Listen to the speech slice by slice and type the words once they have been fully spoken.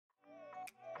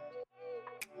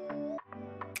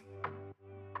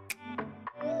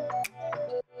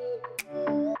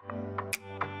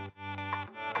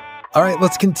All right,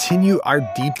 let's continue our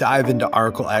deep dive into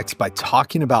Auracle X by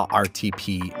talking about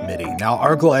RTP MIDI. Now,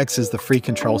 Auracle X is the free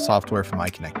control software from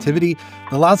iConnectivity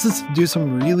that allows us to do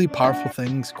some really powerful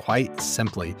things quite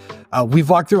simply. We've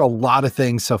walked through a lot of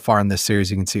things so far in this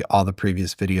series. You can see all the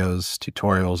previous videos,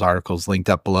 tutorials, articles linked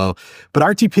up below. But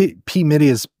RTP MIDI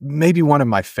is maybe one of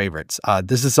my favorites.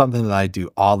 This is something that I do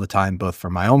all the time, both for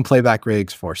my own playback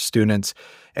rigs, for students,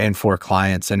 and for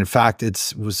clients. And in fact,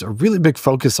 it was a really big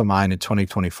focus of mine in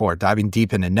 2024, diving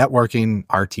deep into networking,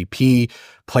 RTP,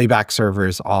 playback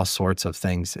servers, all sorts of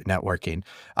things networking.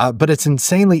 But it's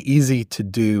insanely easy to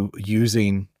do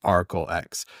using Auracle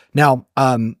X. Now,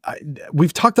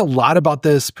 we've talked a lot about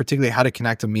this, particularly how to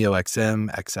connect a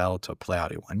mioXL to a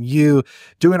PlayAUDIO 1U,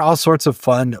 doing all sorts of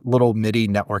fun little MIDI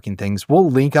networking things. We'll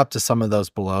link up to some of those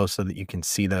below so that you can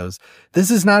see those. This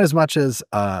is not as much as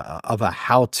of a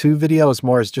how-to video, as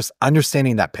more as just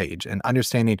understanding that page and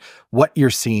understanding what you're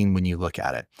seeing when you look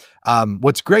at it.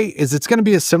 What's great is it's going to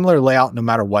be a similar layout no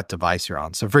matter what device you're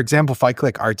on. So for example, if I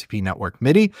click RTP Network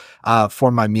MIDI for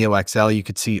my mioXL, you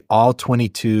could see all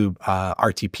 22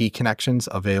 RTP connections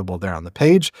available there on the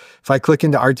page. If I click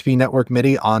into RTP Network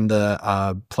MIDI on the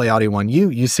PlayAUDIO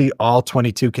 1U, you see all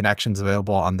 22 connections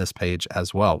available on this page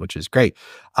as well, which is great.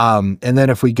 And then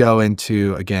if we go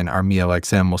into, again, our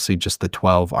mioXM, we'll see just the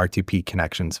 12 RTP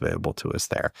connections available to us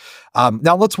there.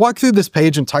 Now let's walk through this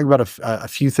page and talk about a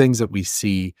few things that we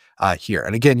see here.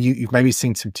 And again, you've maybe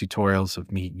seen some tutorials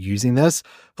of me using this,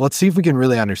 but let's see if we can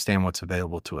really understand what's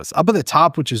available to us. Up at the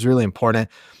top, which is really important,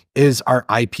 is our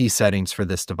IP settings for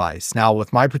this device. Now,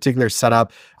 with my particular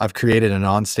setup, I've created an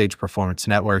on-stage performance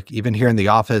network, even here in the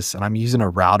office, and I'm using a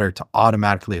router to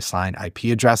automatically assign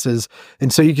IP addresses.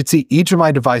 And so you can see each of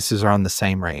my devices are on the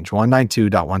same range,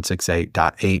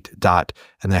 192.168.8.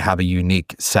 And they have a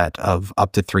unique set of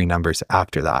up to 3 numbers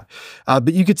after that.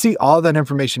 But you can see all that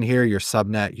information here, your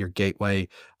subnet, your gateway.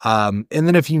 And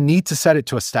then if you need to set it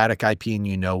to a static IP and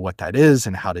you know what that is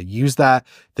and how to use that,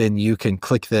 then you can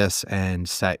click this and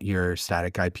set your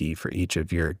static IP for each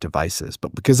of your devices.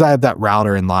 But because I have that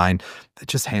router in line, it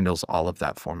just handles all of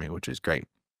that for me, which is great.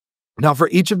 Now, for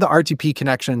each of the RTP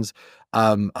connections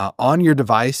on your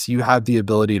device, you have the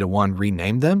ability to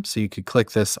rename them. So you could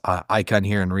click this icon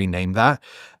here and rename that.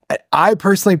 I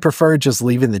personally prefer just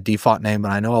leaving the default name,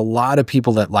 but I know a lot of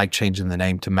people that like changing the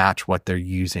name to match what they're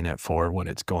using it for when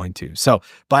it's going to. So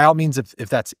by all means, if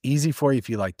that's easy for you, if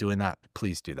you like doing that,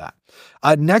 please do that.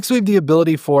 Next, we have the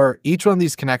ability for each one of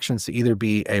these connections to either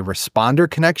be a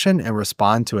responder connection and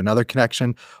respond to another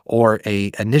connection, or a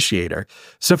initiator.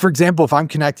 So for example, if I'm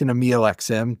connecting a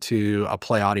mioXM to a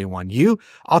PlayAUDIO 1U,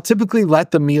 I'll typically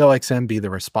let the mioXM be the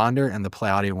responder and the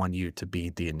PlayAUDIO 1U to be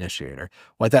the initiator.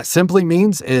 What that simply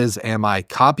means is, am I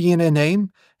copying a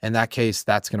name? In that case,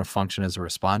 that's going to function as a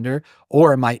responder.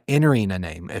 Or am I entering a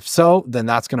name? If so, then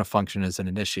that's going to function as an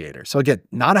initiator. So again,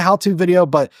 not a how-to video,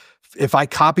 but if I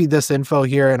copy this info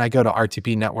here and I go to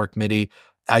RTP Network MIDI,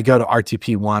 I go to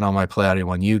RTP1 on my PlayAUDIO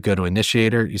 1U, go to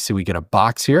Initiator, you see we get a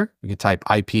box here. We can type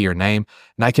IP or name,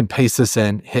 and I can paste this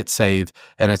in, hit save,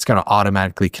 and it's going to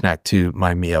automatically connect to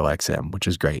my mioXM, which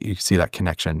is great. You can see that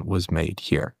connection was made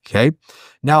here, okay?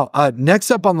 Now, next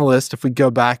up on the list, if we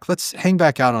go back, let's hang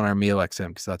back out on our mioXM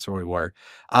because that's where we were.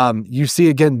 You see,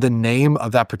 again, the name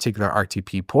of that particular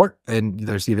RTP port, and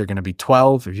there's either going to be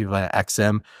 12 if you have an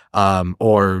XM,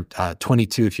 or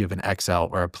 22 if you have an XL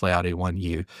or a PlayAUDIO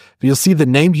 1U. But you'll see the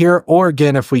name here, or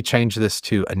again, if we change this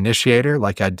to initiator,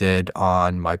 like I did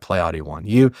on my PlayAUDIO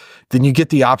 1U, then you get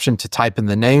the option to type in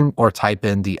the name or type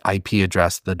in the IP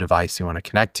address of the device you want to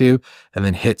connect to, and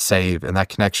then hit save, and that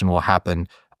connection will happen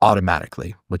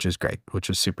automatically, which is great, which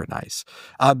is super nice.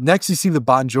 Next, you see the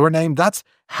Bonjour name. That's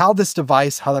how this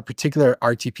device, how that particular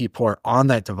RTP port on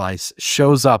that device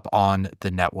shows up on the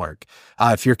network.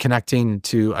 If you're connecting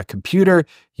to a computer,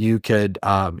 you could,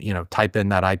 type in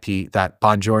that IP, that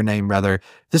Bonjour name rather.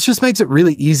 This just makes it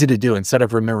really easy to do. Instead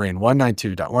of remembering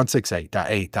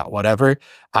 192.168.8. whatever,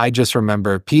 I just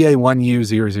remember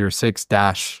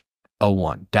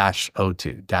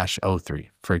PA1U006-01-02-03,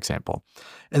 for example.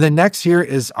 And then next here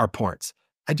is our ports.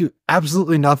 I do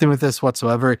absolutely nothing with this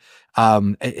whatsoever.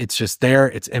 It's just there.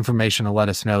 It's information to let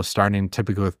us know, starting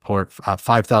typically with port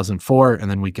 5004, and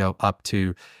then we go up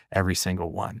to every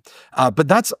single one. But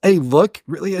that's a look,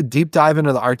 really a deep dive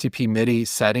into the RTP MIDI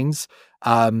settings.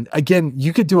 Again,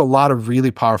 you could do a lot of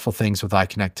really powerful things with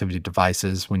iConnectivity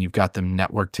devices when you've got them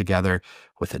networked together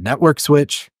with a network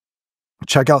switch,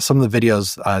 check out some of the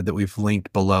videos that we've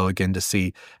linked below again to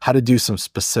see how to do some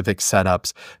specific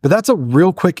setups. But that's a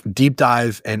real quick deep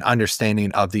dive and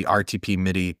understanding of the RTP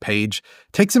MIDI page.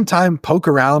 Take some time, poke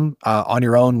around on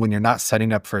your own when you're not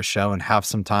setting up for a show, and have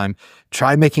some time.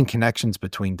 Try making connections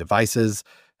between devices.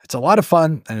 It's a lot of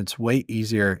fun, and it's way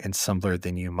easier and simpler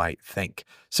than you might think.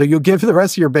 So you'll give the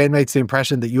rest of your bandmates the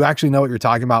impression that you actually know what you're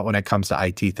talking about when it comes to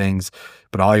IT things,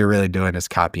 but all you're really doing is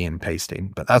copying and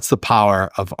pasting. But that's the power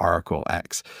of Auracle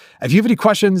X. If you have any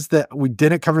questions that we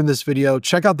didn't cover in this video,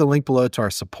 check out the link below to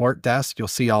our support desk. You'll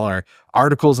see all our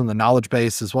articles in the knowledge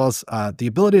base, as well as the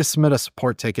ability to submit a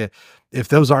support ticket. If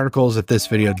those articles, if this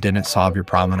video didn't solve your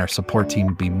problem, our support team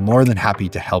would be more than happy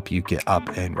to help you get up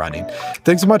and running.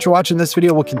 Thanks so much for watching this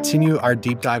video. We'll continue our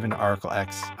deep dive into Auracle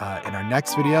X in our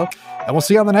next video, and we'll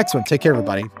see you on the next one. Take care,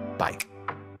 everybody. Bye.